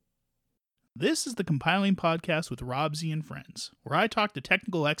This is the Compiling Podcast with Rob Z and Friends, where I talk to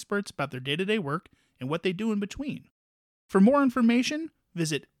technical experts about their day-to-day work and what they do in between. For more information,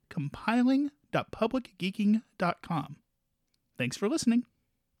 visit compiling.publicgeeking.com. Thanks for listening.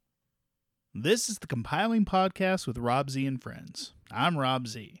 This is the Compiling Podcast with Rob Z and Friends. I'm Rob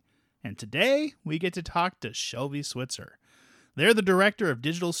Z, and today we get to talk to Shelby Switzer. They're the Director of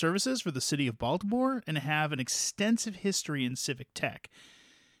Digital Services for the City of Baltimore and have an extensive history in civic tech.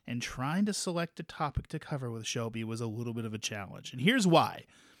 And trying to select a topic to cover with Shelby was a little bit of a challenge. And here's why.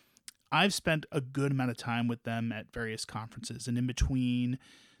 I've spent a good amount of time with them at various conferences, and in between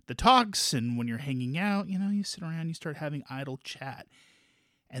the talks and when you're hanging out, you sit around, you start having idle chat.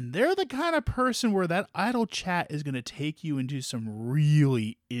 And they're the kind of person where that idle chat is going to take you into some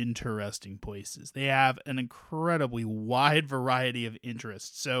really interesting places. They have an incredibly wide variety of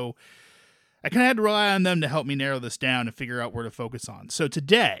interests. So I kind of had to rely on them to help me narrow this down and figure out where to focus on. So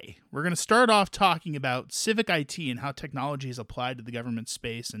today, we're going to start off talking about civic IT and how technology is applied to the government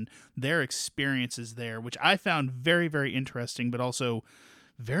space and their experiences there, which I found very, very interesting, but also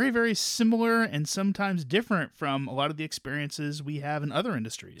very, very similar and sometimes different from a lot of the experiences we have in other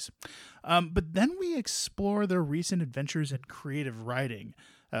industries. But then we explore their recent adventures in creative writing.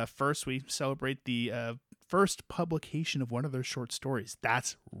 First, we celebrate the first publication of one of their short stories.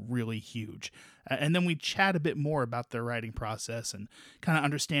 That's really huge. And then we chat a bit more about their writing process and kind of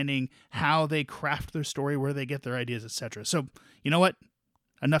understanding how they craft their story, where they get their ideas, etc. So, you know what?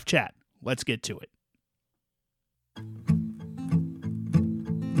 Enough chat. Let's get to it.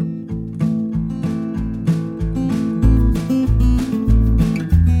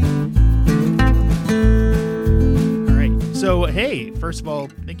 So, hey, first of all,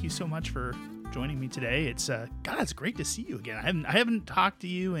 thank you so much for joining me today. It's it's great to see you again. I haven't talked to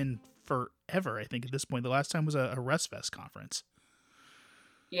you in forever, I think, at this point. The last time was a RestFest conference.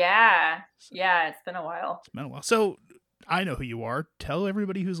 Yeah, it's been a while. So, I know who you are. Tell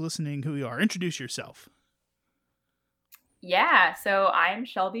everybody who's listening who you are. Introduce yourself. Yeah, so I'm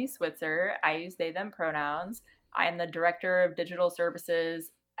Shelby Switzer. I use they, them pronouns. I'm the Director of Digital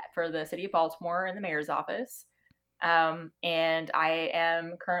Services for the City of Baltimore in the Mayor's Office. And I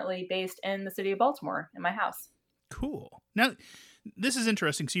am currently based in the City of Baltimore in my house. Cool. Now, this is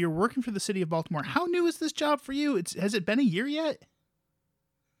interesting. So you're working for the City of Baltimore. How new is this job for you? Has it been a year yet?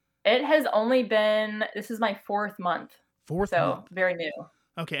 It has only been, this is my fourth month. So very new.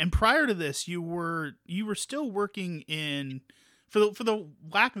 Okay. And prior to this, you were still working in, for the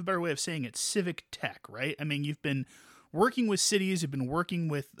lack of a better way of saying it, civic tech, right? I mean, you've been working with cities, you've been working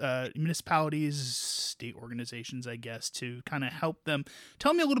with municipalities, state organizations, I guess, to kind of help them.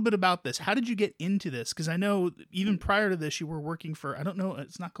 Tell me a little bit about this. How did you get into this? Because I know even prior to this, you were working for, I don't know,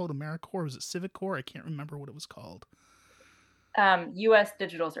 it's not called AmeriCorps. Was it Civic Corps? I can't remember what it was called. U.S.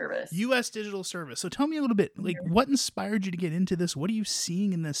 Digital Service. U.S. Digital Service. So tell me a little bit, what inspired you to get into this? What are you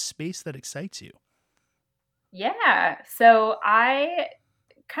seeing in this space that excites you? Yeah. So I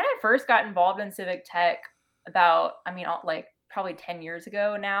kind of first got involved in civic tech probably 10 years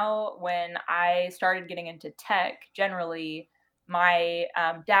ago now, when I started getting into tech generally. My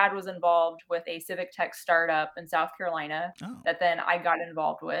dad was involved with a civic tech startup in South Carolina that then I got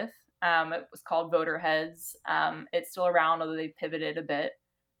involved with. It was called Voter Heads. It's still around, although they pivoted a bit.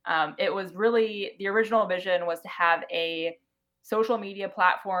 It was really, the original vision was to have a social media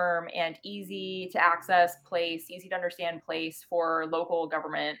platform and easy to access place, easy to understand place for local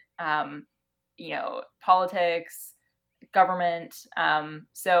government, politics, government.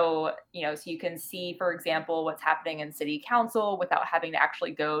 So you can see, for example, what's happening in city council without having to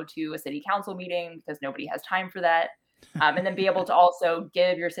actually go to a city council meeting because nobody has time for that. And then be able to also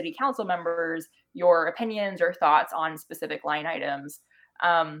give your city council members your opinions or thoughts on specific line items.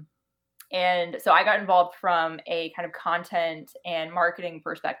 And so I got involved from a kind of content and marketing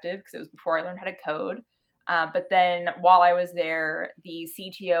perspective because it was before I learned how to code. But then while I was there, the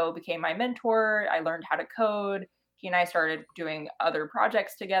CTO became my mentor. I learned how to code. He and I started doing other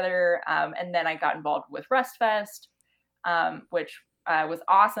projects together. And then I got involved with RestFest, which was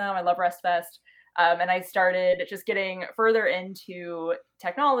awesome. I love RestFest. And I started just getting further into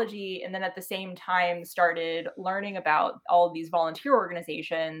technology. And then at the same time, started learning about all of these volunteer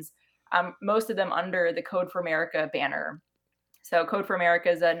organizations, most of them under the Code for America banner. So Code for America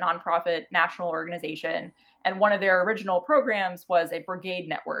is a nonprofit national organization, and one of their original programs was a brigade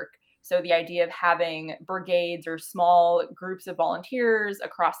network. So the idea of having brigades or small groups of volunteers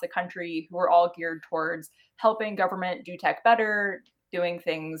across the country who are all geared towards helping government do tech better, doing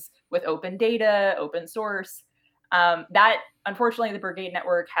things with open data, open source. That, unfortunately, the brigade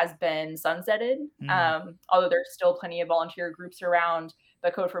network has been sunsetted, although there's still plenty of volunteer groups around.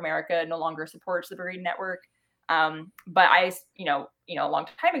 but Code for America no longer supports the Brigade Network. But I, a long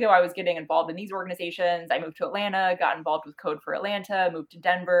time ago, I was getting involved in these organizations. I moved to Atlanta, got involved with Code for Atlanta, moved to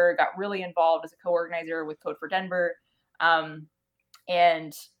Denver, got really involved as a co-organizer with Code for Denver.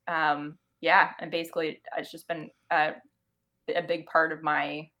 And basically it's just been a big part of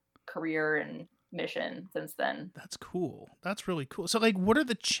my career and mission since then. That's cool. That's really cool. So like, what are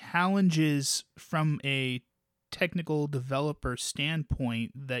the challenges from a technical developer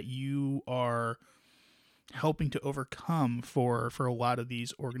standpoint that you are helping to overcome for a lot of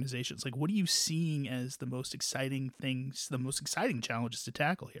these organizations? Like, what are you seeing as the most exciting things, the most exciting challenges to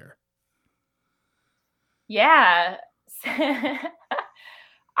tackle here? Yeah.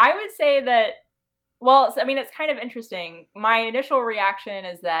 I would say that, it's kind of interesting. My initial reaction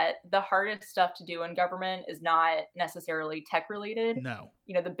is that the hardest stuff to do in government is not necessarily tech related. No.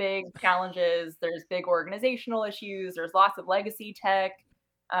 The big challenges, there's big organizational issues, there's lots of legacy tech,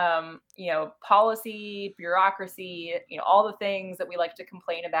 policy, bureaucracy, all the things that we like to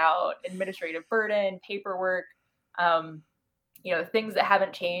complain about, administrative burden, paperwork, things that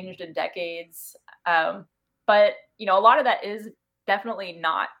haven't changed in decades. But a lot of that is definitely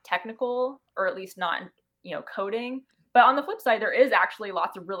not technical, or at least not, coding. But on the flip side, there is actually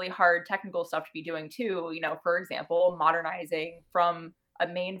lots of really hard technical stuff to be doing too. For example, modernizing from a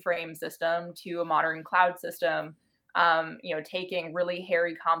mainframe system to a modern cloud system, taking really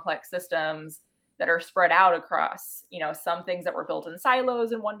hairy, complex systems that are spread out across, some things that were built in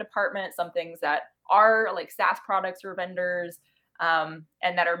silos in one department, some things that are like SaaS products or vendors, and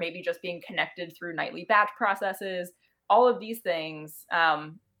that are maybe just being connected through nightly batch processes. All of these things,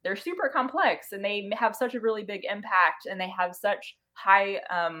 they're super complex, and they have such a really big impact, and they have such high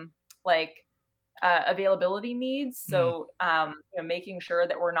availability needs. So making sure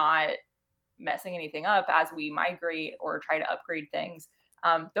that we're not messing anything up as we migrate or try to upgrade things.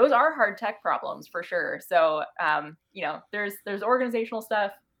 Those are hard tech problems for sure. So, there's organizational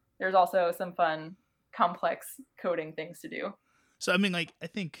stuff. There's also some fun, complex coding things to do. So, I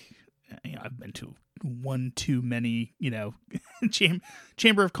think, I've been to one too many,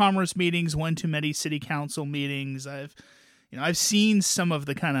 Chamber of Commerce meetings, one too many city council meetings. I've seen some of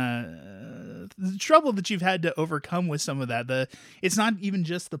the kind of trouble that you've had to overcome with some of that. It's not even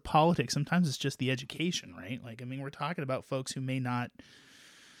just the politics. Sometimes it's just the education, right? We're talking about folks who may not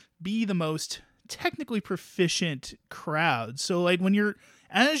be the most technically proficient crowd. So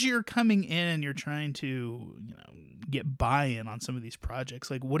as you're coming in and you're trying to, get buy-in on some of these projects,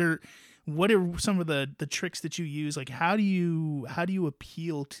 what are some of the tricks that you use? How do you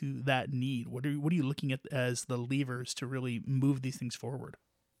appeal to that need? What are you looking at as the levers to really move these things forward?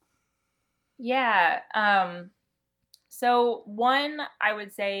 Yeah. So one, I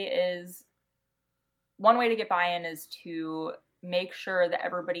would say, is one way to get buy-in is to make sure that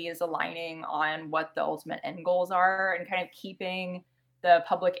everybody is aligning on what the ultimate end goals are, and kind of keeping the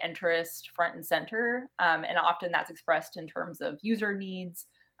public interest front and center. And often that's expressed in terms of user needs.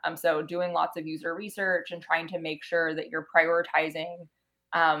 So doing lots of user research and trying to make sure that you're prioritizing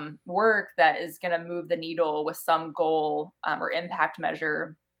work that is going to move the needle with some goal or impact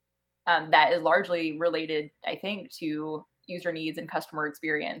measure that is largely related, I think, to user needs and customer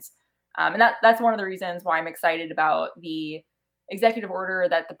experience. And that's one of the reasons why I'm excited about the executive order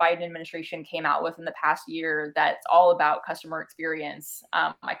that the Biden administration came out with in the past year that's all about customer experience.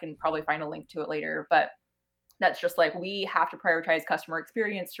 I can probably find a link to it later, but that's just we have to prioritize customer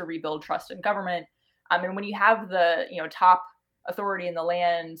experience to rebuild trust in government. And when you have the top authority in the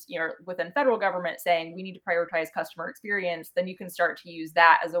land, within federal government saying we need to prioritize customer experience, then you can start to use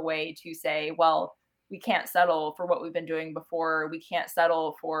that as a way to say, well, we can't settle for what we've been doing before. We can't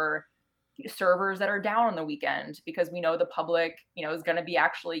settle for servers that are down on the weekend, because we know the public, is going to be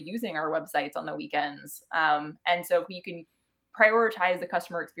actually using our websites on the weekends. And so if you can prioritize the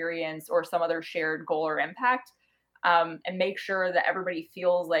customer experience or some other shared goal or impact, and make sure that everybody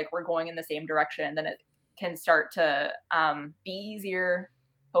feels like we're going in the same direction, then it can start to be easier,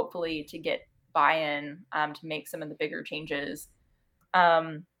 hopefully, to get buy-in to make some of the bigger changes.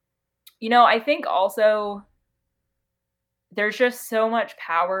 I think also there's just so much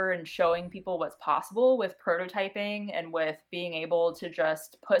power in showing people what's possible with prototyping and with being able to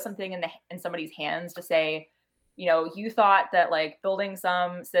just put something in somebody's hands to say, you thought that building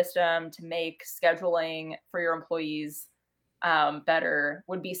some system to make scheduling for your employees better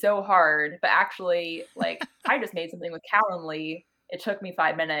would be so hard, but actually I just made something with Calendly. It took me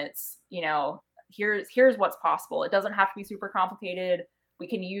 5 minutes. Here's what's possible. It doesn't have to be super complicated. We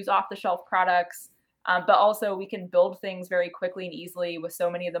can use off-the-shelf products. But also we can build things very quickly and easily with so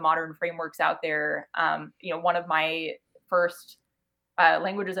many of the modern frameworks out there. One of my first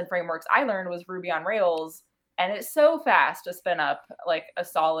languages and frameworks I learned was Ruby on Rails. And it's so fast to spin up like a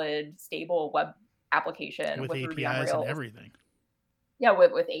solid, stable web application with Ruby on APIs Rails. and everything. Yeah,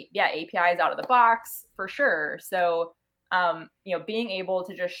 APIs out of the box for sure. So, being able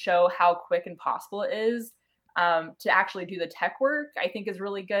to just show how quick and possible it is to actually do the tech work, I think is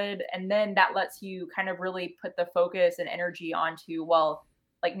really good. And then that lets you kind of really put the focus and energy onto, well,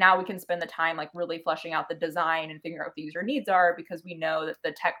 like now we can spend the time like really fleshing out the design and figuring out what the user needs are, because we know that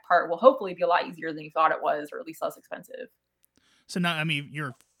the tech part will hopefully be a lot easier than you thought it was, or at least less expensive. So now, I mean,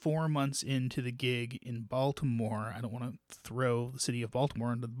 you're 4 months into the gig in Baltimore. I don't want to throw the city of Baltimore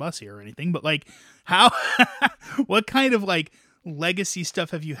under the bus here or anything, but like how, what kind of like legacy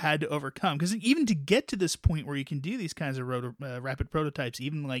stuff have you had to overcome? Because even to get to this point where you can do these kinds of rapid prototypes,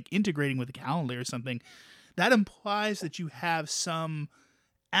 even like integrating with a Calendly or something, that implies that you have some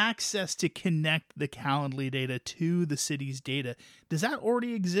access to connect the Calendly data to the city's data. Does that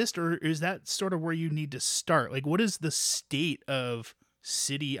already exist, or is that sort of where you need to start? Like, what is the state of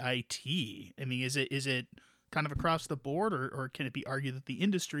city IT? I mean, is it kind of across the board, or can it be argued that the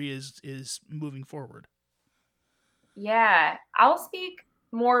industry is moving forward? Yeah, I'll speak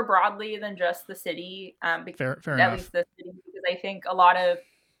more broadly than just the city, Fair at enough. least the city, because I think a lot of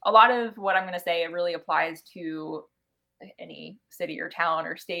what I'm going to say, it really applies to any city or town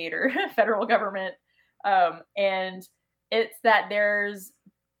or state or federal government. And it's that there's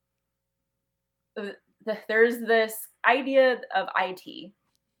this idea of IT,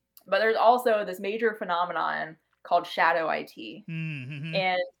 but there's also this major phenomenon called shadow IT. Mm-hmm.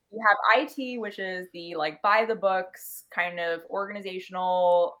 And you have IT, which is the like by the books kind of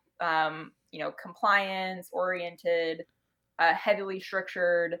organizational, compliance oriented, heavily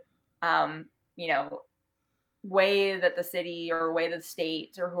structured, way that the city or way that the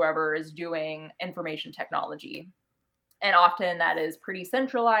state or whoever is doing information technology. And often that is pretty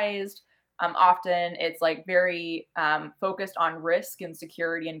centralized. Often it's like very focused on risk and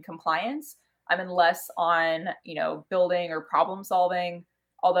security and compliance, and less on, building or problem solving.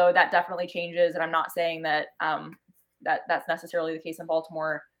 Although that definitely changes, and I'm not saying that that's necessarily the case in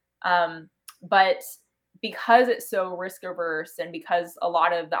Baltimore. But because it's so risk averse, and because a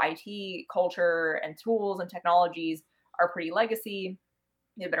lot of the IT culture and tools and technologies are pretty legacy,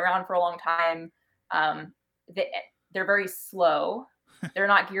 they've been around for a long time. They're very slow. They're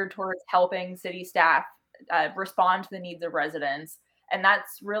not geared towards helping city staff respond to the needs of residents. And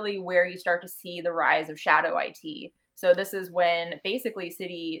that's really where you start to see the rise of shadow IT. So this is when basically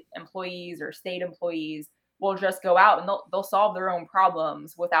city employees or state employees will just go out and they'll solve their own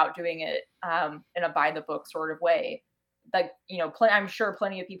problems without doing it in a by the book sort of way. Like, I'm sure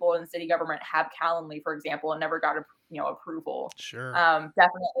plenty of people in city government have Calendly, for example, and never got approval. Sure.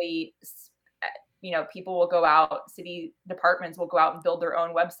 Definitely, people will go out, city departments will go out and build their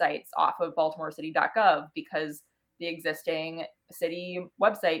own websites off of baltimorecity.gov because the existing city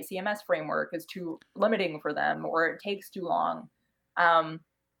website CMS framework is too limiting for them, or it takes too long.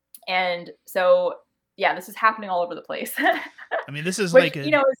 And so, yeah, this is happening all over the place. I mean, this is Which,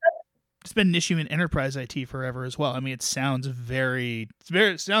 it's been an issue in enterprise IT forever as well. I mean, it sounds very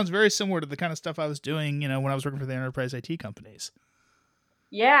similar to the kind of stuff I was doing, when I was working for the enterprise IT companies.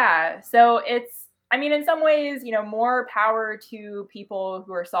 Yeah. So it's, in some ways, more power to people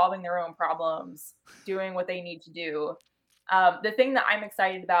who are solving their own problems, doing what they need to do. The thing that I'm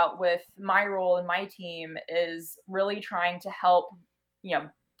excited about with my role and my team is really trying to help,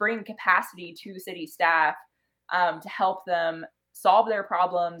 bring capacity to city staff to help them solve their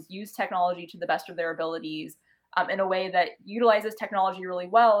problems, use technology to the best of their abilities in a way that utilizes technology really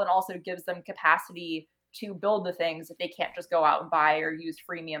well and also gives them capacity to build the things that they can't just go out and buy or use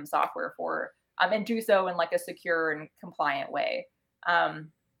freemium software for, and do so in like a secure and compliant way.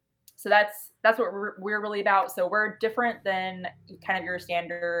 So that's what we're really about. So we're different than kind of your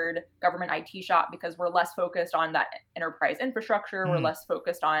standard government IT shop because we're less focused on that enterprise infrastructure. We're less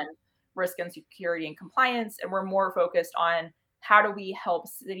focused on risk and security and compliance, and we're more focused on how do we help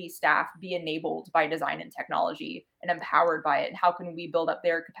city staff be enabled by design and technology and empowered by it, and how can we build up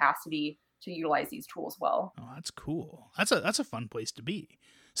their capacity to utilize these tools well. Oh, that's cool. That's a fun place to be.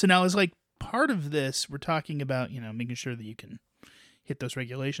 So now, as like part of this, we're talking about making sure that you can hit those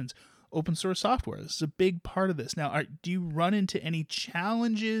regulations. Open source software, this is a big part of this. Now, do you run into any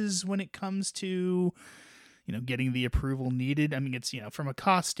challenges when it comes to getting the approval needed? I mean, it's from a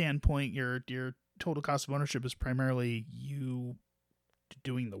cost standpoint, your total cost of ownership is primarily you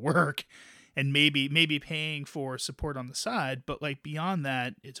doing the work and maybe paying for support on the side, but like beyond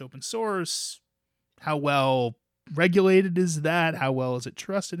that, it's open source. How well regulated is that? How well is it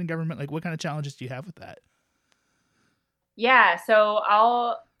trusted in government? Like, what kind of challenges do you have with that? Yeah, so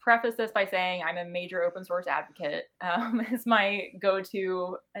I'll preface this by saying I'm a major open source advocate. Is my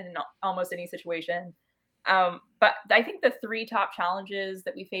go-to in almost any situation. But I think the three top challenges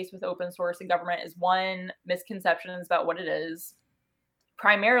that we face with open source in government is one, misconceptions about what it is.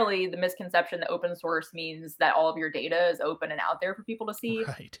 Primarily, the misconception that open source means that all of your data is open and out there for people to see,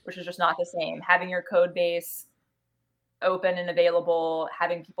 Right. which is just not the same. Having your code base open and available,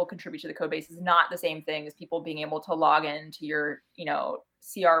 having people contribute to the code base is not the same thing as people being able to log into your,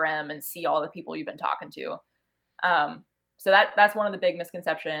 CRM and see all the people you've been talking to. Um, so that's one of the big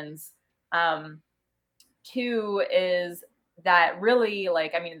misconceptions. Um, Two is that really,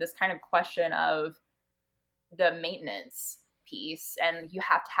 like, I mean, this kind of question of the maintenance piece, and you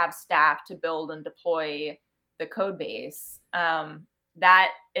have to have staff to build and deploy the code base. That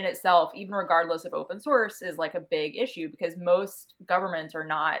in itself, even regardless of open source, is like a big issue because most governments are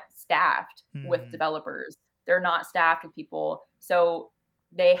not staffed with Hmm. developers. They're not staffed with people. So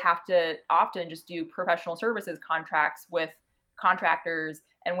they have to often just do professional services contracts with contractors.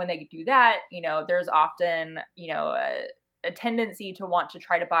 And when they do that, there's often, a tendency to want to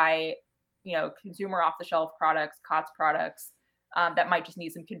try to buy, consumer off the shelf products, COTS products that might just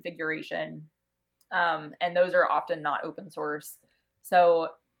need some configuration. And those are often not open source. So,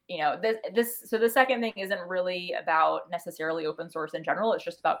 so the second thing isn't really about necessarily open source in general. It's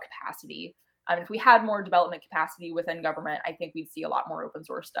just about capacity. If we had more development capacity within government, I think we'd see a lot more open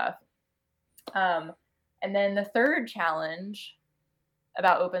source stuff. And then the third challenge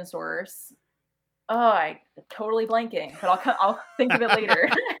about open source, oh, I totally blanking, but I'll think of it later.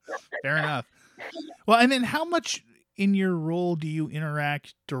 Fair enough. Well, and then how much in your role do you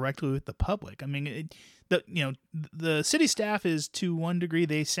interact directly with the public? I mean, the city staff is to one degree.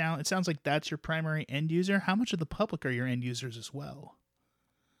 It sounds like that's your primary end user. How much of the public are your end users as well?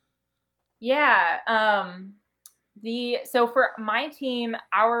 Yeah. So for my team,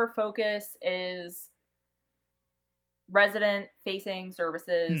 our focus is resident facing Hmm.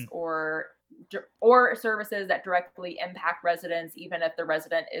 services or services that directly impact residents, even if the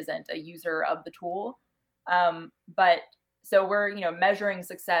resident isn't a user of the tool. But so we're, measuring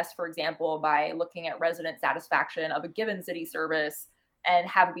success, for example, by looking at resident satisfaction of a given city service, and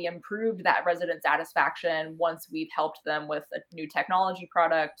have we improved that resident satisfaction once we've helped them with a new technology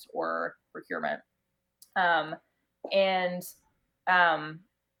product or procurement. Um, and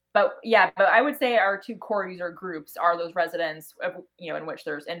but yeah, but I would say our two core user groups are those residents, in which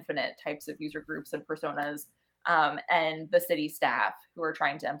there's infinite types of user groups and personas, and the city staff who are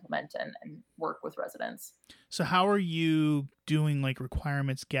trying to implement and work with residents. So how are you doing like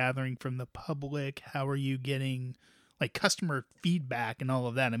requirements gathering from the public? How are you getting like customer feedback and all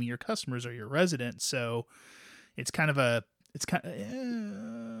of that? I mean, your customers are your residents, so it's kind of a it's kind of,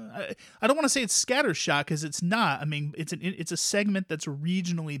 I don't want to say it's scattershot because it's not. I mean, it's a segment that's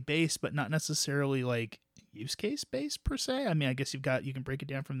regionally based, but not necessarily like use case based per se. I mean, I guess you can break it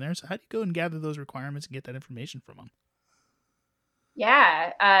down from there. So how do you go and gather those requirements and get that information from them?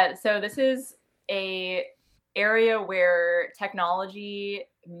 Yeah. So this is a area where technology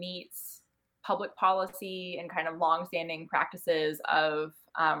meets public policy and kind of longstanding practices of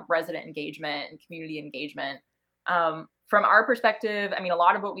resident engagement and community engagement. From our perspective, I mean, a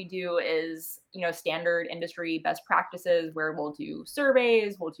lot of what we do is, standard industry best practices where we'll do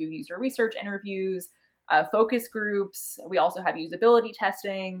surveys, we'll do user research interviews, focus groups. We also have usability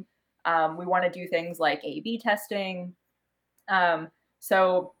testing. We want to do things like A/B testing.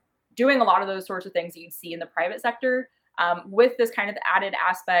 So doing a lot of those sorts of things that you'd see in the private sector, with this kind of added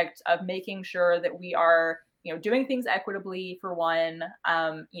aspect of making sure that we are, doing things equitably for one,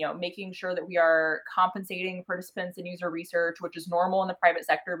 making sure that we are compensating participants in user research, which is normal in the private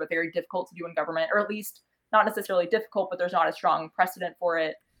sector, but very difficult to do in government, or at least not necessarily difficult, but there's not a strong precedent for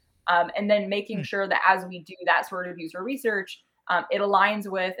it. And then making Hmm. sure that as we do that sort of user research, it aligns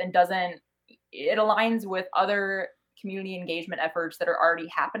with and doesn't, it aligns with other community engagement efforts that are already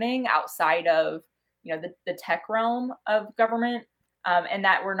happening outside of, the tech realm of government, and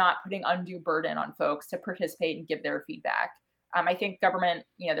that we're not putting undue burden on folks to participate and give their feedback. I think government,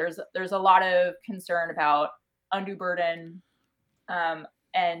 there's a lot of concern about undue burden,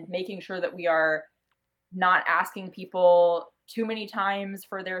 and making sure that we are not asking people too many times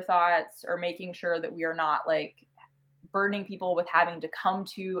for their thoughts, or making sure that we are not like burdening people with having to come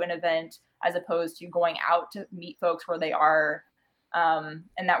to an event as opposed to going out to meet folks where they are, and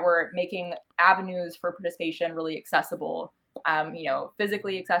that we're making avenues for participation really accessible,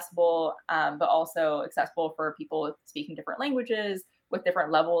 physically accessible, but also accessible for people speaking different languages with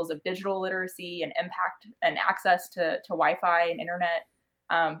different levels of digital literacy and impact and access to Wi-Fi and internet.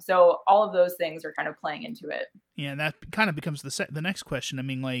 So all of those things are kind of playing into it. Yeah, and that kind of becomes the next question. I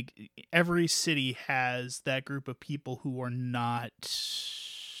mean, like, every city has that group of people who are not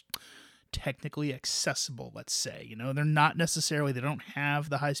technically accessible, let's say. You know, they're not necessarily, they don't have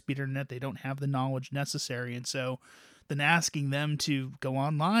the high-speed internet, they don't have the knowledge necessary, and so then asking them to go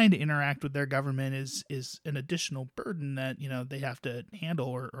online to interact with their government is an additional burden that, you know, they have to handle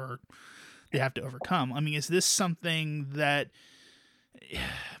or they have to overcome. I mean, is this something that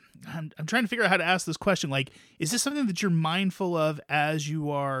I'm trying to figure out how to ask this question. Like, is this something that you're mindful of as you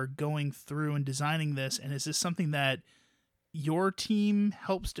are going through and designing this? And is this something that your team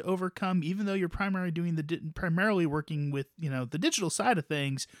helps to overcome, even though you're primarily working with, you know, the digital side of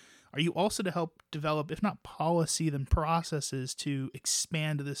things? Are you also to help develop, if not policy, then processes to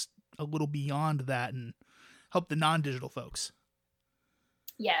expand this a little beyond that and help the non-digital folks?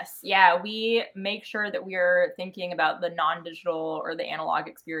 Yes. Yeah. We make sure that we're thinking about the non-digital or the analog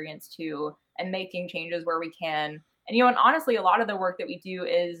experience too, and making changes where we can. And, you know, and honestly, a lot of the work that we do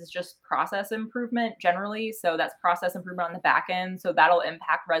is just process improvement generally. So that's process improvement on the back end. So that'll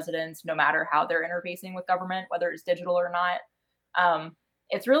impact residents no matter how they're interfacing with government, whether it's digital or not.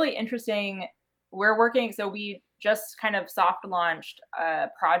 It's really interesting. We're working, so we just kind of soft launched a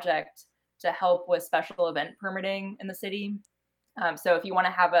project to help with special event permitting in the city. So if you want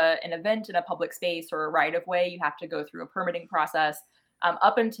to have an event in a public space or a right of way, you have to go through a permitting process.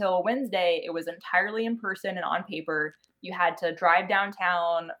 Up until Wednesday, it was entirely in person and on paper. You had to drive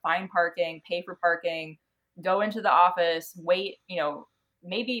downtown, find parking, pay for parking, go into the office, wait, you know,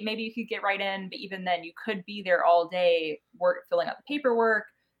 maybe you could get right in, but even then you could be there all day, filling out the paperwork.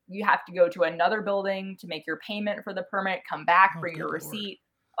 You have to go to another building to make your payment for the permit, come back, bring your receipt.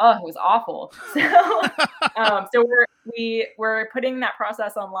 Oh, it was awful. So we're putting that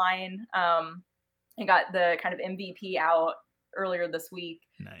process online, and got the kind of MVP out earlier this week.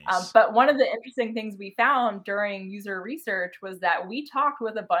 Nice. But one of the interesting things we found during user research was that we talked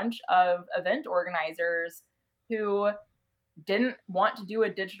with a bunch of event organizers who didn't want to do a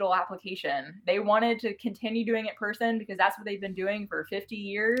digital application. They wanted to continue doing it in person because that's what they've been doing for 50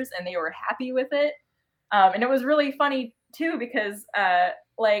 years and they were happy with it. And it was really funny too, because the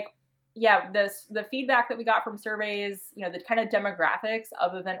feedback that we got from surveys, you know, the kind of demographics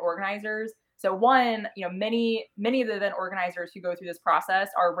of event organizers. So one, you know, many of the event organizers who go through this process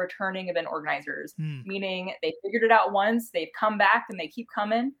are returning event organizers, meaning they figured it out once, they've come back and they keep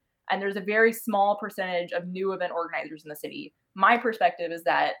coming. And there's a very small percentage of new event organizers in the city. My perspective is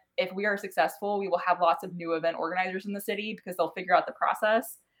that if we are successful, we will have lots of new event organizers in the city because they'll figure out the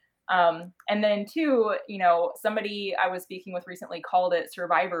process. And then two, you know, somebody I was speaking with recently called it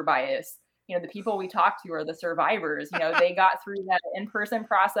survivor bias. You know, the people we talked to are the survivors. You know, they got through that in-person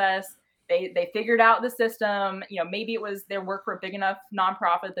process. They figured out the system. You know, maybe it was their work for a big enough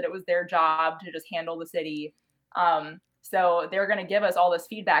nonprofit that it was their job to just handle the city. So they're going to give us all this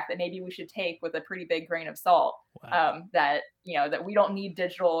feedback that maybe we should take with a pretty big grain of salt. Wow. That, you know, that we don't need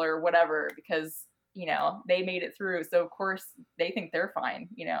digital or whatever because, you know, they made it through. So of course they think they're fine,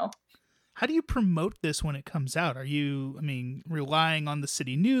 you know. How do you promote this when it comes out? Are you, I mean, relying on the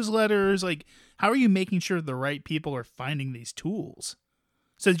city newsletters? Like, how are you making sure the right people are finding these tools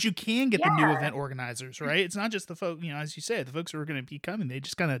so that you can get the new event organizers, right? It's not just the folk, you know, as you said, the folks who are going to be coming, they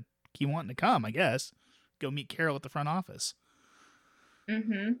just kind of keep wanting to come, I guess. Go meet Carol at the front office.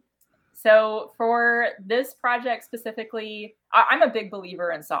 Mm-hmm. So for this project specifically, I'm a big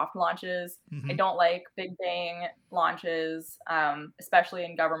believer in soft launches. I don't like big bang launches, especially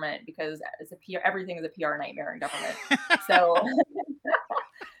in government, because everything is a PR nightmare in government.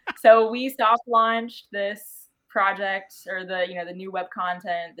 So we soft launched this project, or the new web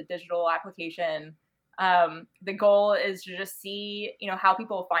content, the digital application. The goal is to just see, you know, how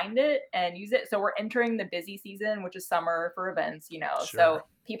people find it and use it. So we're entering the busy season, which is summer for events, you know. Sure. So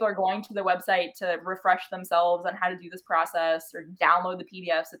people are going to the website to refresh themselves on how to do this process or download the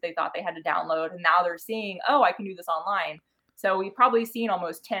PDFs that they thought they had to download. And now they're seeing, oh, I can do this online. So we've probably seen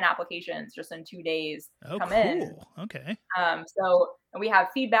almost 10 applications just in 2 days come in. Okay. And we have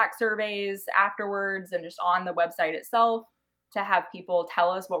feedback surveys afterwards and just on the website itself to have people tell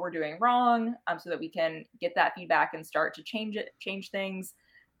us what we're doing wrong, so that we can get that feedback and start to change things.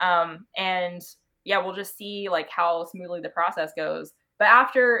 And yeah, we'll just see like how smoothly the process goes. But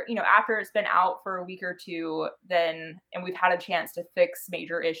after it's been out for a week or two, and we've had a chance to fix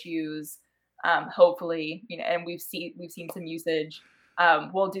major issues, hopefully, you know, and we've seen some usage.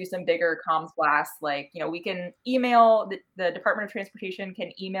 We'll do some bigger comms blasts. Like, you know, we can email the Department of Transportation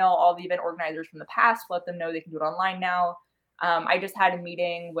can email all the event organizers from the past, let them know they can do it online now. I just had a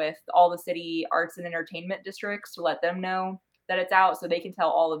meeting with all the city arts and entertainment districts to let them know that it's out, so they can tell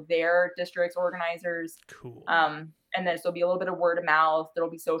all of their districts organizers. Cool. And then so it'll be a little bit of word of mouth.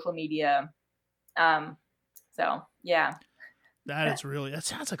 There'll be social media. So yeah. That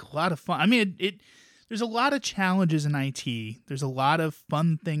sounds like a lot of fun. I mean, there's a lot of challenges in IT. There's a lot of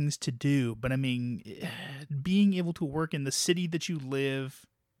fun things to do, but I mean, being able to work in the city that you live,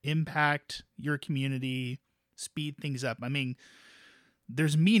 impact your community, speed things up. I mean,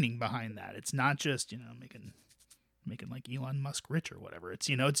 there's meaning behind that. It's not just, making like Elon Musk rich or whatever. It's,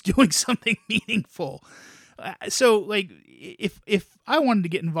 it's doing something meaningful. So like if I wanted to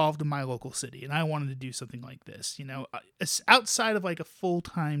get involved in my local city and I wanted to do something like this, outside of like a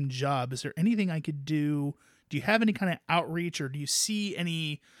full-time job, is there anything I could do? Do you have any kind of outreach, or do you see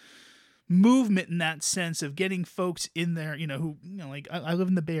any movement in that sense of getting folks in there, who, like I live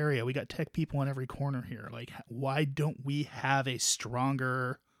in the Bay Area. We got tech people on every corner here. Like, why don't we have a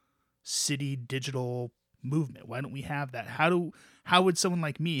stronger city digital movement? Why don't we have that? How would someone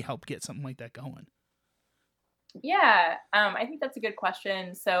like me help get something like that going? Yeah, I think that's a good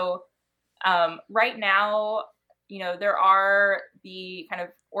question. So right now, there are the kind of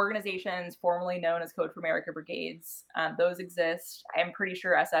organizations formerly known as Code for America Brigades. Those exist. I'm pretty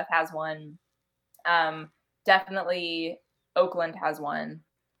sure SF has one. Definitely Oakland has one.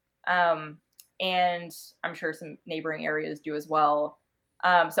 And I'm sure some neighboring areas do as well.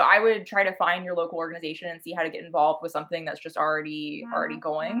 So I would try to find your local organization and see how to get involved with something that's just already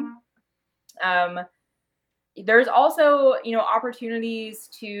going. There's also, opportunities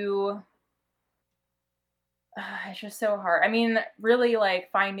to, it's just so hard. I mean, really like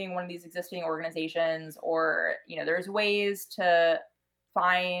finding one of these existing organizations, or, there's ways to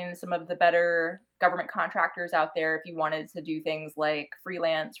find some of the better government contractors out there if you wanted to do things like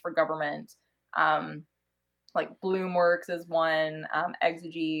freelance for government. Like Bloomworks is one,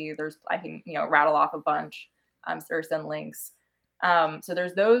 Exigy, I can, rattle off a bunch, or send links. So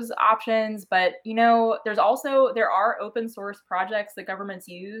there's those options, but there are open source projects that governments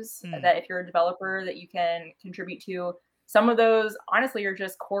use that if you're a developer that you can contribute to. Some of those honestly are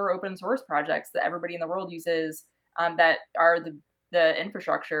just core open source projects that everybody in the world uses, that are the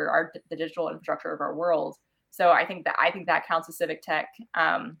infrastructure, the digital infrastructure of our world. So I think that counts as civic tech.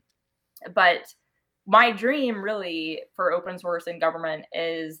 But my dream really for open source in government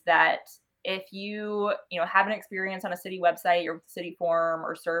is that if you have an experience on a city website or city form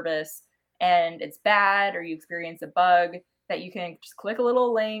or service and it's bad, or you experience a bug, that you can just click a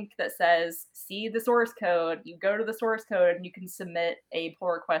little link that says, see the source code. You go to the source code and you can submit a pull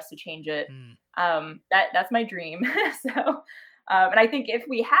request to change it. That's my dream. So, and I think if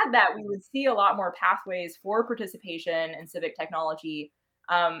we had that, we would see a lot more pathways for participation in civic technology.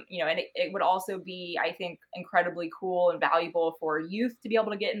 And it would also be, I think, incredibly cool and valuable for youth to be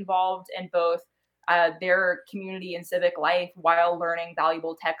able to get involved in both their community and civic life while learning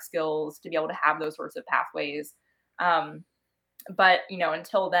valuable tech skills, to be able to have those sorts of pathways. But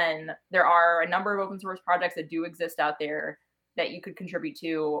until then, there are a number of open source projects that do exist out there that you could contribute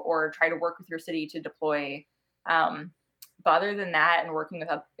to or try to work with your city to deploy. But other than that, and working with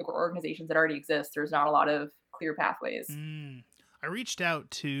organizations that already exist, there's not a lot of clear pathways. I reached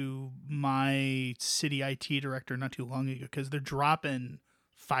out to my city IT director not too long ago because they're dropping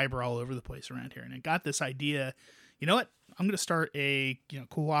fiber all over the place around here. And I got this idea, you know what? I'm going to start a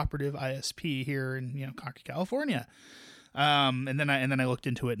cooperative ISP here in Concord, California. And then I looked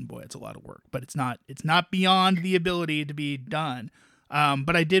into it, and boy, it's a lot of work. But it's not beyond the ability to be done.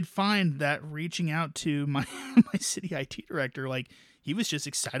 But I did find that reaching out to my city IT director, like, he was just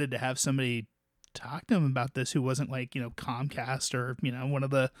excited to have somebody talk to him about this who wasn't like Comcast or one of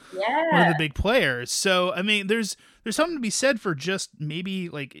the big players. So I mean, there's something to be said for just maybe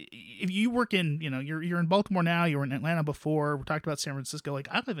like if you work in you're in Baltimore now, you were in Atlanta before, we talked about San Francisco. Like,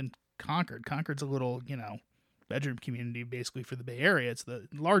 I live in Concord's a little bedroom community basically for the Bay Area. It's the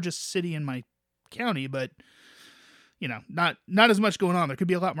largest city in my county, but not as much going on. There could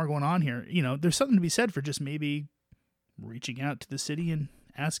be a lot more going on here. There's something to be said for just maybe reaching out to the city and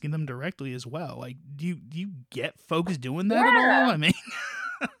asking them directly as well. Like, do you get folks doing that at all? I mean,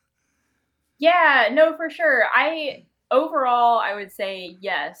 yeah, no, for sure. Overall, I would say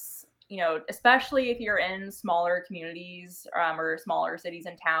yes. Especially if you're in smaller communities or smaller cities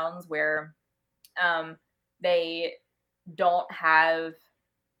and towns where they don't have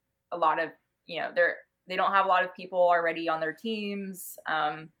a lot of they don't have a lot of people already on their teams.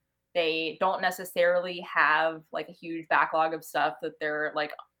 They don't necessarily have like a huge backlog of stuff that they're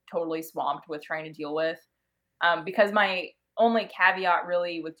like totally swamped with trying to deal with. Because my only caveat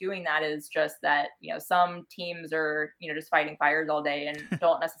really with doing that is just that, some teams are, just fighting fires all day and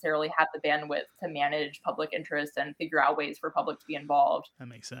don't necessarily have the bandwidth to manage public interest and figure out ways for public to be involved. That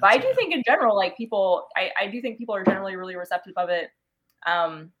makes sense. But I do think in general, like I do think people are generally really receptive of it.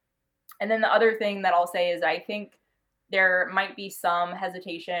 And then the other thing that I'll say is I think there might be some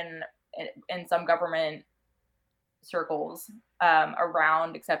hesitation in some government circles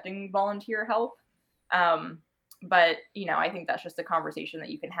around accepting volunteer help. But, I think that's just a conversation that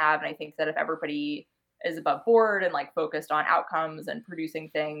you can have. And I think that if everybody is above board and like focused on outcomes and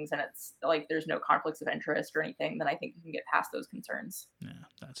producing things and it's like there's no conflicts of interest or anything, then I think you can get past those concerns. Yeah,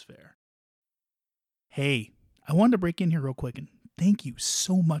 that's fair. Hey, I wanted to break in here real quick and thank you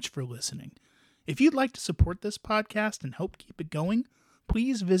so much for listening. If you'd like to support this podcast and help keep it going,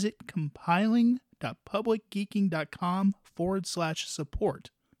 please visit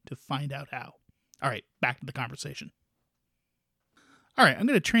compiling.publicgeeking.com/support to find out how. All right, back to the conversation. All right, I'm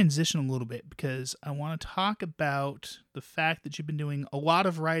going to transition a little bit because I want to talk about the fact that you've been doing a lot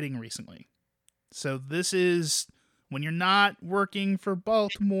of writing recently. So this is when you're not working for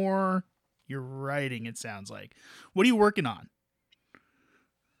Baltimore, you're writing, it sounds like. What are you working on?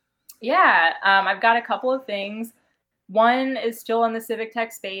 Yeah, I've got a couple of things. One is still in the civic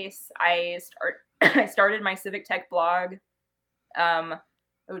tech space. I started my civic tech blog,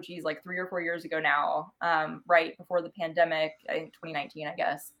 like 3 or 4 years ago now, right before the pandemic, I think 2019, I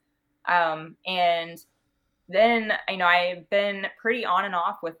guess. And then, I've been pretty on and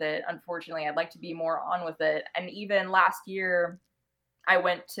off with it. Unfortunately, I'd like to be more on with it. And even last year, I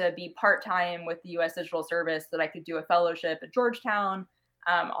went to be part-time with the U.S. Digital Service so that I could do a fellowship at Georgetown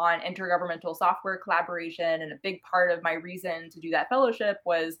on intergovernmental software collaboration. And a big part of my reason to do that fellowship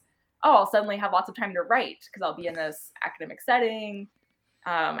was, I'll suddenly have lots of time to write because I'll be in this academic setting.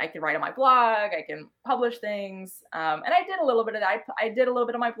 I can write on my blog, I can publish things. And I did a little bit of that. I did a little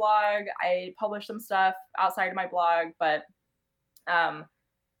bit on my blog. I published some stuff outside of my blog, but I'm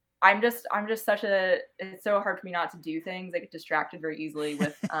just it's so hard for me not to do things. I get distracted very easily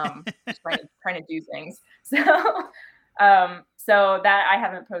with just trying to do things. So that I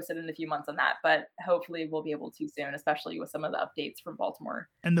haven't posted in a few months on that, but hopefully we'll be able to soon, especially with some of the updates from Baltimore.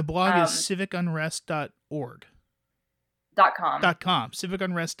 And the blog is civicunrest.org. .com.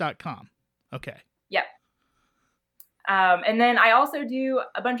 Civicunrest.com. Okay. Yep. And then I also do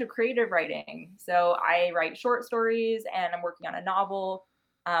a bunch of creative writing. So I write short stories and I'm working on a novel.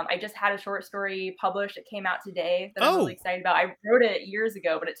 I just had a short story published. It came out today that I'm really excited about. I wrote it years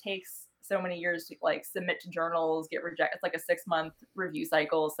ago, but it takes so many years to like submit to journals, get rejected. It's like a 6-month review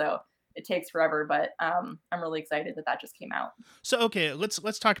cycle. So it takes forever, but I'm really excited that just came out. So okay, let's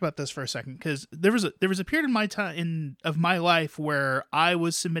talk about this for a second because there was a period in my time of my life where I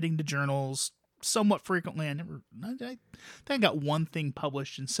was submitting to journals somewhat frequently. I think I got one thing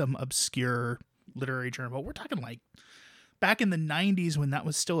published in some obscure literary journal. But we're talking like back in the 90s when that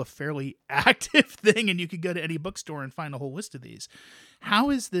was still a fairly active thing and you could go to any bookstore and find a whole list of these. How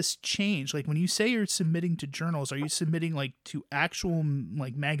has this changed? Like when you say you're submitting to journals, are you submitting like to actual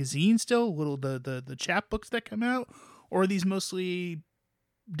like magazines still, the chapbooks that come out, or are these mostly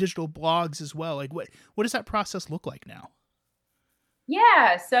digital blogs as well? Like what does that process look like now?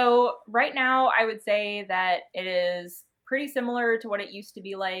 Yeah, so right now I would say that it is pretty similar to what it used to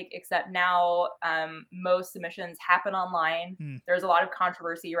be like, except now most submissions happen online. There's a lot of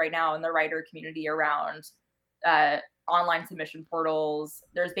controversy right now in the writer community around online submission portals.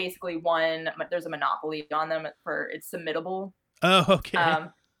 There's basically there's a monopoly on them it's submittable. Oh, okay.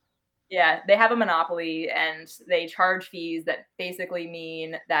 Yeah, they have a monopoly and they charge fees that basically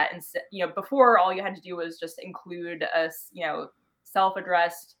mean that, before all you had to do was just include a,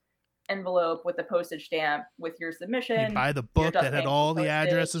 self-addressed envelope with a postage stamp with your submission. You buy the book that had all the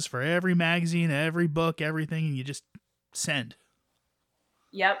addresses for every magazine, every book, everything, and you just send.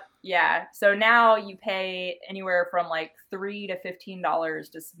 Yep. Yeah. So now you pay anywhere from like $3 to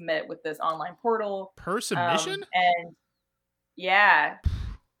 $15 to submit with this online portal per submission. And yeah,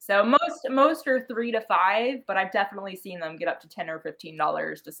 so most are $3 to $5, but I've definitely seen them get up to $10 or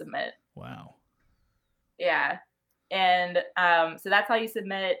 $15 to submit. Wow. Yeah. And so that's how you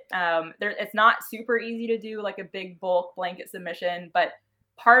submit. It's not super easy to do like a big bulk blanket submission, but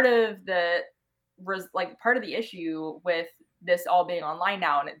part of the issue with this all being online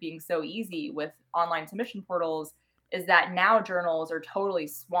now and it being so easy with online submission portals is that now journals are totally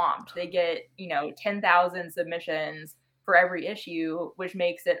swamped. They get 10,000 submissions for every issue, which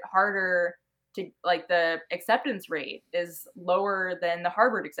makes it harder to the acceptance rate is lower than the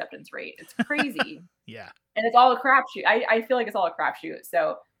Harvard acceptance rate. It's crazy. Yeah. And it's all a crapshoot. I feel like it's all a crapshoot.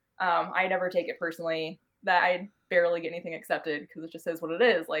 So I never take it personally that barely get anything accepted because it just is what it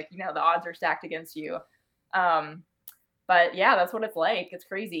is. Like, you know, the odds are stacked against you. But yeah, that's what it's like. It's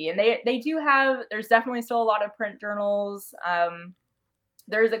crazy. And they do have, there's definitely still a lot of print journals.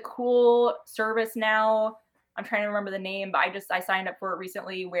 There's a cool service now. I'm trying to remember the name, but I signed up for it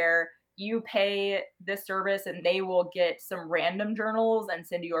recently where you pay this service and they will get some random journals and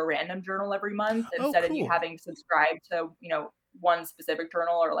send you a random journal every month instead of you having to subscribe to, you know, one specific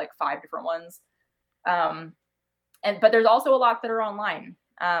journal or like 5 different ones. But there's also a lot that are online.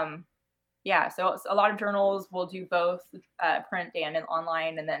 Yeah, so a lot of journals will do both print and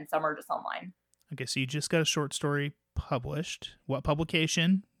online, and then some are just online. Okay, so you just got a short story published. What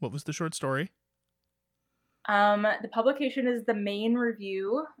publication? What was the short story? The publication is The Main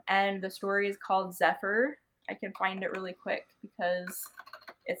Review, and the story is called Zephyr. I can find it really quick because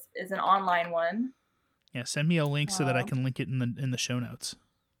it's an online one. Yeah, send me a link so that I can link it in the show notes.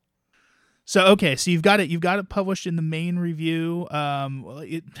 So okay, so you've got it published in The Main Review.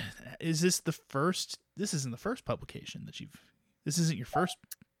 Is this the first? This isn't the first publication that you've. This isn't your first.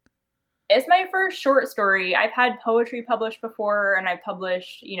 It's my first short story. I've had poetry published before, and I've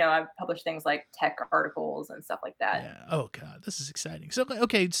published things like tech articles and stuff like that. Yeah. Oh God, this is exciting. So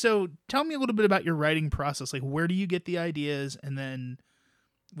okay, so tell me a little bit about your writing process. Like, where do you get the ideas, and then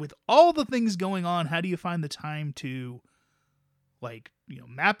with all the things going on, how do you find the time to, like, you know,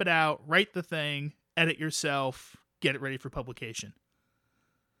 map it out, write the thing, edit yourself, get it ready for publication?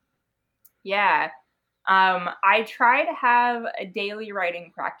 Yeah. I try to have a daily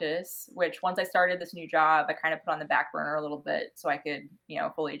writing practice, which once I started this new job, I kind of put on the back burner a little bit so I could, you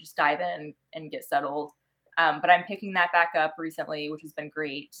know, fully just dive in and get settled. But I'm picking that back up recently, which has been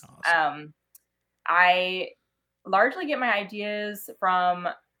great. Awesome. I largely get my ideas from,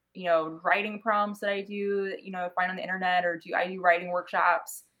 you know, writing prompts that I do, you know, find on the internet, or I do writing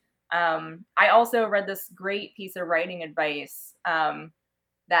workshops. I also read this great piece of writing advice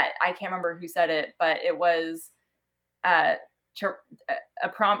that I can't remember who said it, but it was a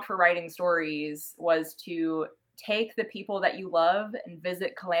prompt for writing stories was to take the people that you love and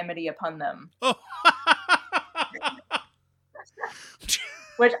visit calamity upon them. Oh.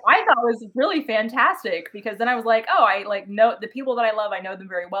 Which I thought was really fantastic, because then I was like, oh, I like know the people that I love. I know them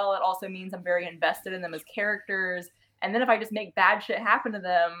very well. It also means I'm very invested in them as characters. And then if I just make bad shit happen to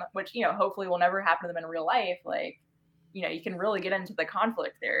them, which, you know, hopefully will never happen to them in real life, like, you know, you can really get into the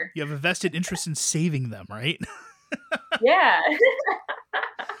conflict there. You have a vested interest in saving them, right? Yeah.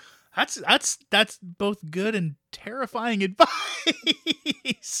 That's both good and terrifying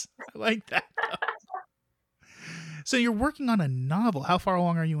advice. I like that. So you're working on a novel. How far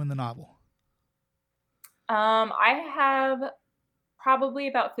along are you in the novel? I have probably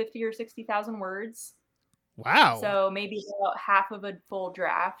about 50 or 60,000 words. Wow. So maybe about half of a full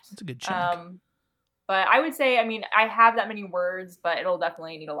draft. That's a good chunk. But I would say, I mean, I have that many words, but it'll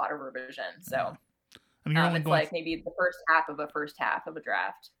definitely need a lot of revision. So I mean, you're only it's going like maybe the first half of a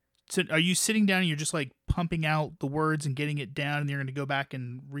draft. So are you sitting down and you're just like pumping out the words and getting it down, and you're going to go back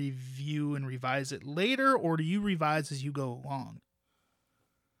and review and revise it later, or do you revise as you go along?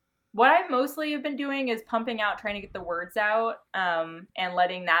 What I mostly have been doing is pumping out, trying to get the words out, and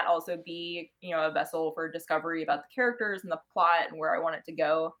letting that also be, you know, a vessel for discovery about the characters and the plot and where I want it to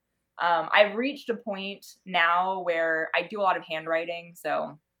go. I've reached a point now where I do a lot of handwriting,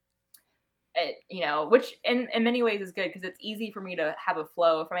 so it, you know, which in many ways is good because it's easy for me to have a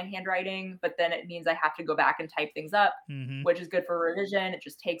flow for my handwriting, but then it means I have to go back and type things up, which is good for revision. It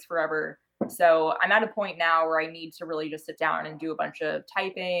just takes forever. So I'm at a point now where I need to really just sit down and do a bunch of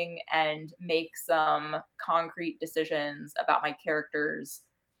typing and make some concrete decisions about my characters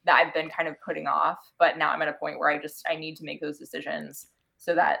that I've been kind of putting off. But now I'm at a point where I need to make those decisions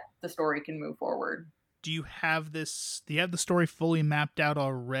so that the story can move forward. Do you have the story fully mapped out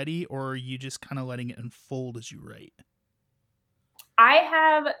already, or are you just kind of letting it unfold as you write?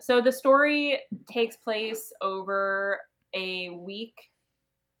 So the story takes place over a week.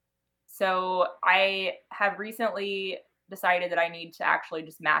 So I have recently decided that I need to actually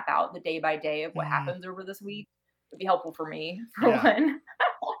just map out the day by day of what happens over this week. It'd be helpful for me, for one.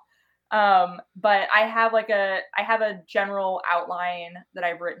 But I have a general outline that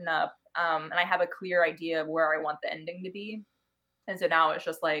I've written up, and I have a clear idea of where I want the ending to be. And so now it's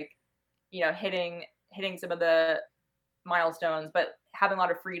just like, you know, hitting some of the milestones, but having a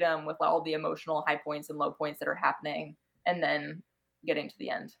lot of freedom with all the emotional high points and low points that are happening, and then getting to the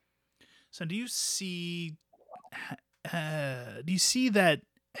end. So do you see that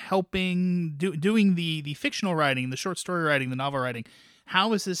helping doing the fictional writing, the short story writing, the novel writing?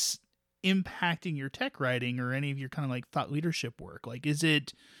 How is this impacting your tech writing or any of your kind of like thought leadership work? Like, is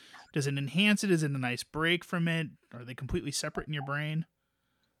it Does it enhance it? Is it a nice break from it? Are they completely separate in your brain?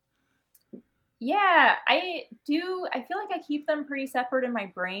 Yeah, I do. I feel like I keep them pretty separate in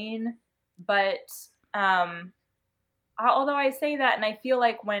my brain, but um, although I say that, and I feel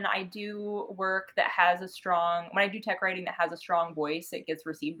like when I do work that has a strong, when I do tech writing that has a strong voice, it gets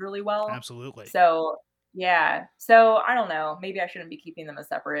received really well. Absolutely. So yeah, so I don't know. Maybe I shouldn't be keeping them as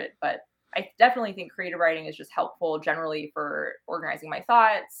separate, but I definitely think creative writing is just helpful generally for organizing my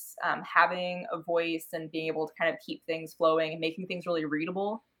thoughts, having a voice, and being able to kind of keep things flowing and making things really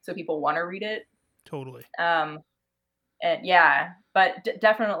readable so people want to read it. Totally. Um, and yeah, but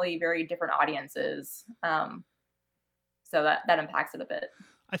definitely very different audiences. So that impacts it a bit.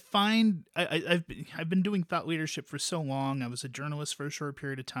 I find I've been doing thought leadership for so long. I was a journalist for a short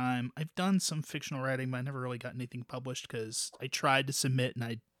period of time. I've done some fictional writing, but I never really got anything published because I tried to submit and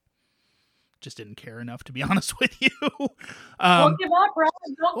I just didn't care enough, to be honest with you. Don't give up, Rob.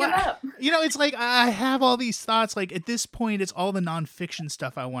 Don't give up. It's like I have all these thoughts. Like at this point, it's all the nonfiction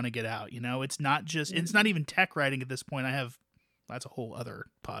stuff I want to get out. It's not just, it's not even tech writing at this point. That's a whole other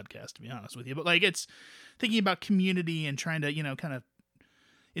podcast, to be honest with you. But like it's thinking about community and trying to, kind of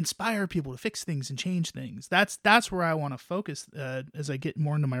inspire people to fix things and change things. That's where I want to focus as I get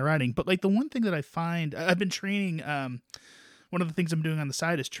more into my writing. But like the one thing that I find, I've been training, one of the things I'm doing on the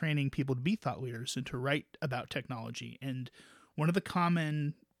side is training people to be thought leaders and to write about technology. And one of the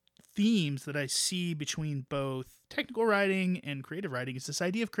common themes that I see between both technical writing and creative writing is this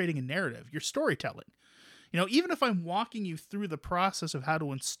idea of creating a narrative, your storytelling. Even if I'm walking you through the process of how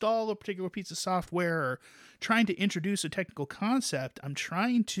to install a particular piece of software or trying to introduce a technical concept, I'm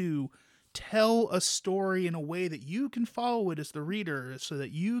trying to tell a story in a way that you can follow it as the reader so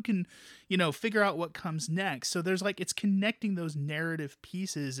that you can, figure out what comes next. So there's it's connecting those narrative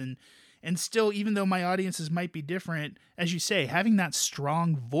pieces and still, even though my audiences might be different, as you say, having that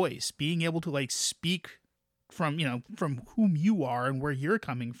strong voice, being able to speak from whom you are and where you're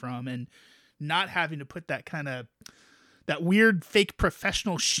coming from, and not having to put that weird fake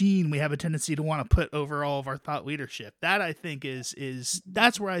professional sheen we have a tendency to want to put over all of our thought leadership. That I think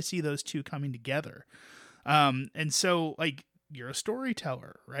that's where I see those two coming together. And so you're a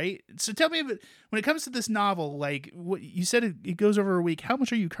storyteller, right? So tell me, when it comes to this novel, what you said, it goes over a week. How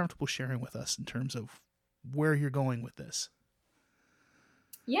much are you comfortable sharing with us in terms of where you're going with this?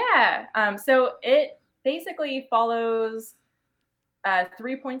 Yeah. So it basically follows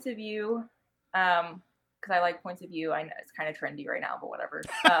 3 points of view. Because I like points of view. I know it's kind of trendy right now, but whatever.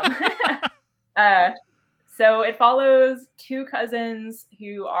 So it follows 2 cousins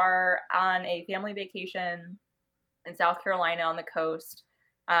who are on a family vacation in South Carolina on the coast.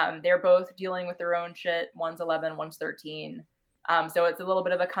 They're both dealing with their own shit. One's 11, one's 13. So it's a little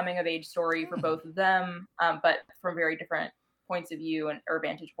bit of a coming of age story for both of them, but from very different points of view or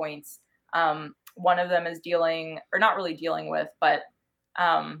vantage points. One of them is dealing, or not really dealing with, but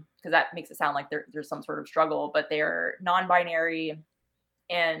because that makes it sound like there's some sort of struggle, but they're non-binary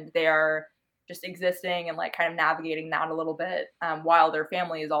and they are just existing and kind of navigating that a little bit, while their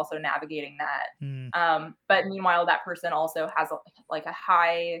family is also navigating that. But meanwhile, that person also has a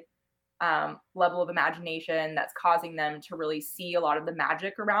high level of imagination that's causing them to really see a lot of the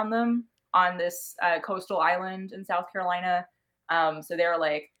magic around them on this coastal island in South Carolina. So they're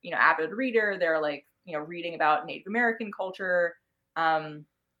avid reader. They're reading about Native American culture.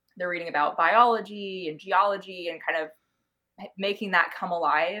 They're reading about biology and geology and kind of making that come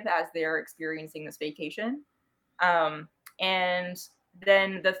alive as they're experiencing this vacation. And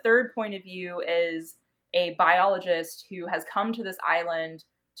then the third point of view is a biologist who has come to this island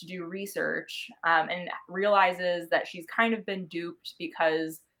to do research, and realizes that she's kind of been duped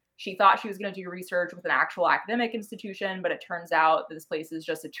because she thought she was going to do research with an actual academic institution, but it turns out that this place is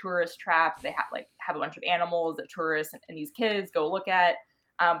just a tourist trap. They have a bunch of animals that tourists and these kids go look at,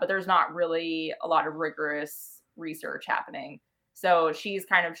 but there's not really a lot of rigorous research happening. So she's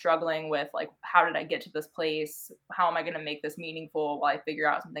kind of struggling with how did I get to this place? How am I going to make this meaningful while I figure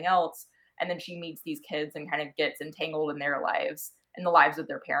out something else? And then she meets these kids and kind of gets entangled in their lives and the lives of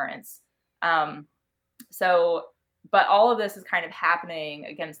their parents. But all of this is kind of happening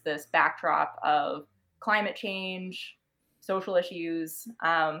against this backdrop of climate change, social issues,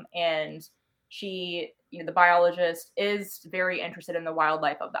 and she, the biologist, is very interested in the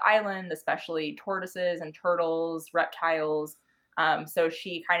wildlife of the island, especially tortoises and turtles, reptiles. So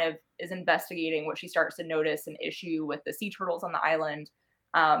she kind of is investigating what she starts to notice an issue with the sea turtles on the island.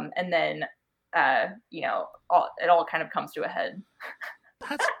 And then, it all kind of comes to a head.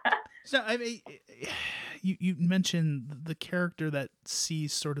 So I mean, you mentioned the character that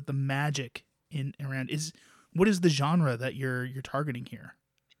sees sort of the magic in around. What is the genre that you're targeting here?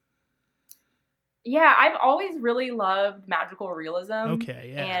 Yeah, I've always really loved magical realism,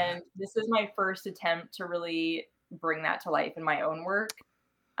 Okay, yeah. and this is my first attempt to really bring that to life in my own work.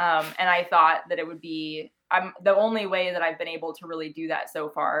 And I thought that it would be I'm the only way that I've been able to really do that so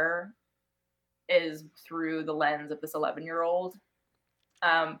far is through the lens of this 11-year-old.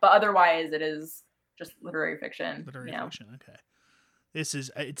 But otherwise, it is just literary fiction, Literary you know? fiction. Okay. This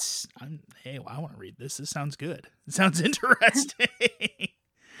is hey, well, I want to read this. This sounds good. It sounds interesting.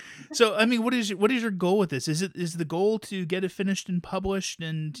 So, I mean, what is your goal with this? Is the goal to get it finished and published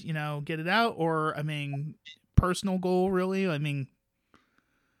and, get it out, or I mean, personal goal really? I mean,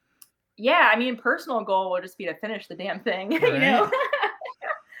 Yeah, I mean, personal goal would just be to finish the damn thing, you right? know?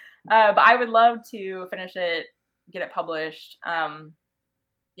 But I would love to finish it, get it published.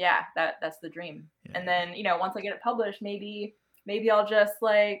 Yeah, that's the dream. And Yeah. then, once I get it published, maybe I'll just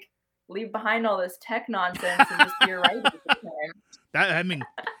like leave behind all this tech nonsense and just be a writer full time. That I mean,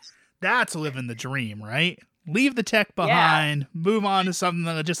 that's living the dream, right? Leave the tech Yeah, behind, move on to something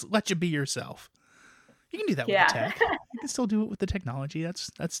that'll just let you be yourself. You can do that with the yeah. tech. You can still do it with the technology.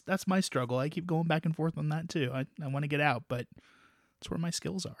 That's my struggle. I keep going back and forth on that too. I want to get out, but that's where my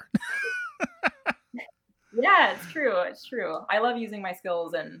skills are. Yeah, it's true. It's true. I love using my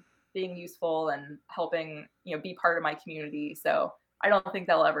skills and being useful and helping, be part of my community. So I don't think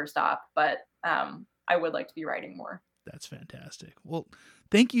they'll ever stop, but I would like to be writing more. That's fantastic. Well,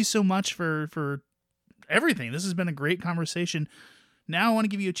 thank you so much for everything. This has been a great conversation. Now I want to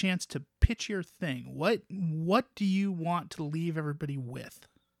give you a chance to pitch your thing. What do you want to leave everybody with?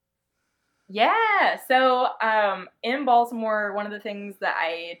 Yeah. So in Baltimore, one of the things that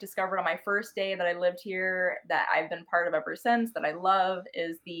I discovered on my first day that I lived here that I've been part of ever since that I love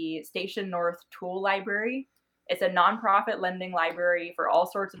is the Station North Tool Library. It's a nonprofit lending library for all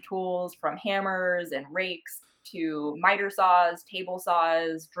sorts of tools from hammers and rakes to miter saws, table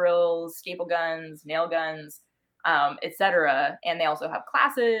saws, drills, staple guns, nail guns, etc. And they also have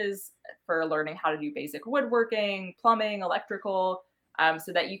classes for learning how to do basic woodworking, plumbing, electrical,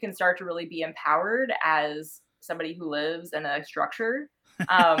 so that you can start to really be empowered as somebody who lives in a structure.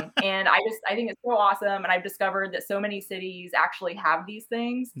 And I think it's so awesome. And I've discovered that so many cities actually have these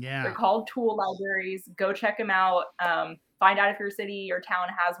things. They're Yeah. called tool libraries. Go check them out. Find out if your city or town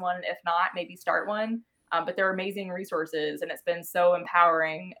has one. If not, maybe start one. But they're amazing resources. And it's been so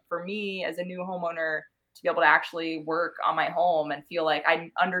empowering for me as a new homeowner to be able to actually work on my home and feel like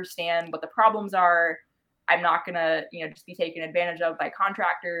I understand what the problems are. I'm not gonna, just be taken advantage of by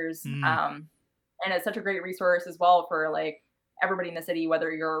contractors. Mm. And it's such a great resource as well for like everybody in the city,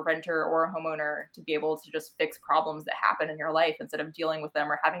 whether you're a renter or a homeowner, to be able to just fix problems that happen in your life instead of dealing with them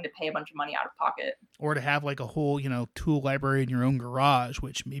or having to pay a bunch of money out of pocket. Or to have like a whole, tool library in your own garage,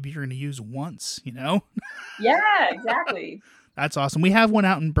 which maybe you're going to use once. Yeah, exactly. That's awesome. We have one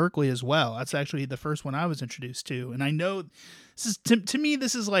out in Berkeley as well. That's actually the first one I was introduced to. And I know this is, to me,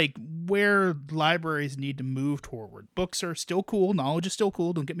 this is like where libraries need to move toward. Books are still cool. Knowledge is still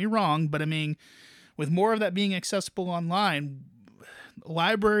cool. Don't get me wrong. But I mean, with more of that being accessible online,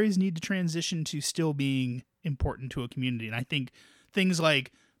 libraries need to transition to still being important to a community. And I think things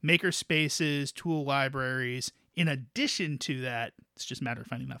like maker spaces, tool libraries, in addition to that, it's just a matter of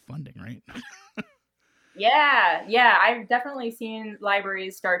finding that funding, right? Yeah, yeah, I've definitely seen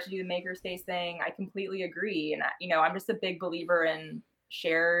libraries start to do the makerspace thing. I completely agree, and I'm just a big believer in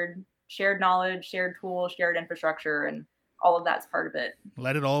shared knowledge, shared tools, shared infrastructure, and all of that's part of it.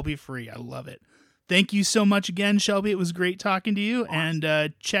 Let it all be free. I love it. Thank you so much again, Shelby. It was great talking to you.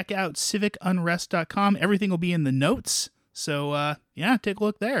 And check out civicunrest.com. Everything will be in the notes. So, yeah, take a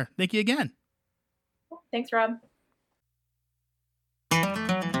look there. Thank you again. Thanks, Rob.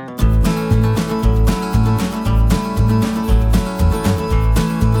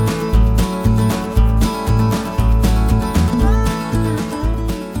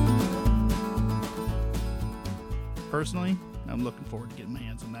 Personally, I'm looking forward to getting my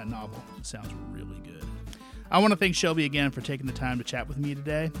hands on that novel. It sounds really good. I want to thank Shelby again for taking the time to chat with me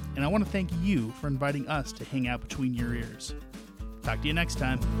today, and I want to thank you for inviting us to hang out between your ears. Talk to you next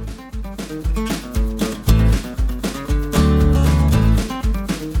time.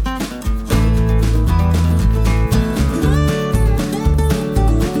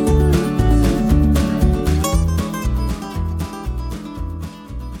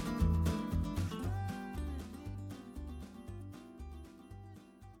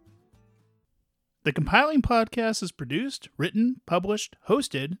 The Compiling Podcast is produced, written, published,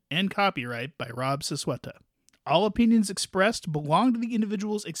 hosted, and copyright by Rob Sisweta. All opinions expressed belong to the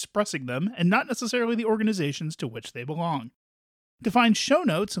individuals expressing them and not necessarily the organizations to which they belong. To find show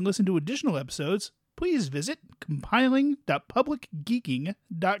notes and listen to additional episodes, please visit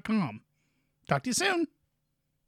compiling.publicgeeking.com. Talk to you soon.